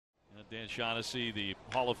Dan Shaughnessy, the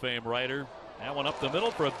Hall of Fame writer. That one up the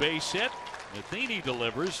middle for a base hit. Matheny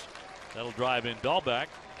delivers. That'll drive in Dahlbeck.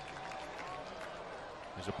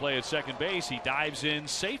 There's a play at second base. He dives in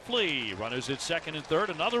safely. Runners at second and third.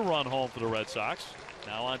 Another run home for the Red Sox.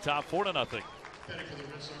 Now on top 4-0.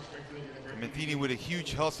 Matheny with a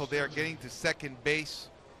huge hustle there, getting to second base,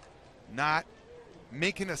 not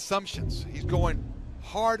making assumptions. He's going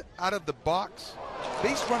hard out of the box.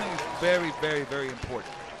 Base running is very, very, very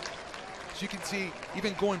important. As you can see,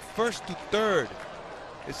 even going first to third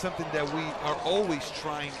is something that we are always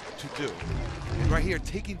trying to do. And right here,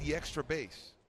 taking the extra base.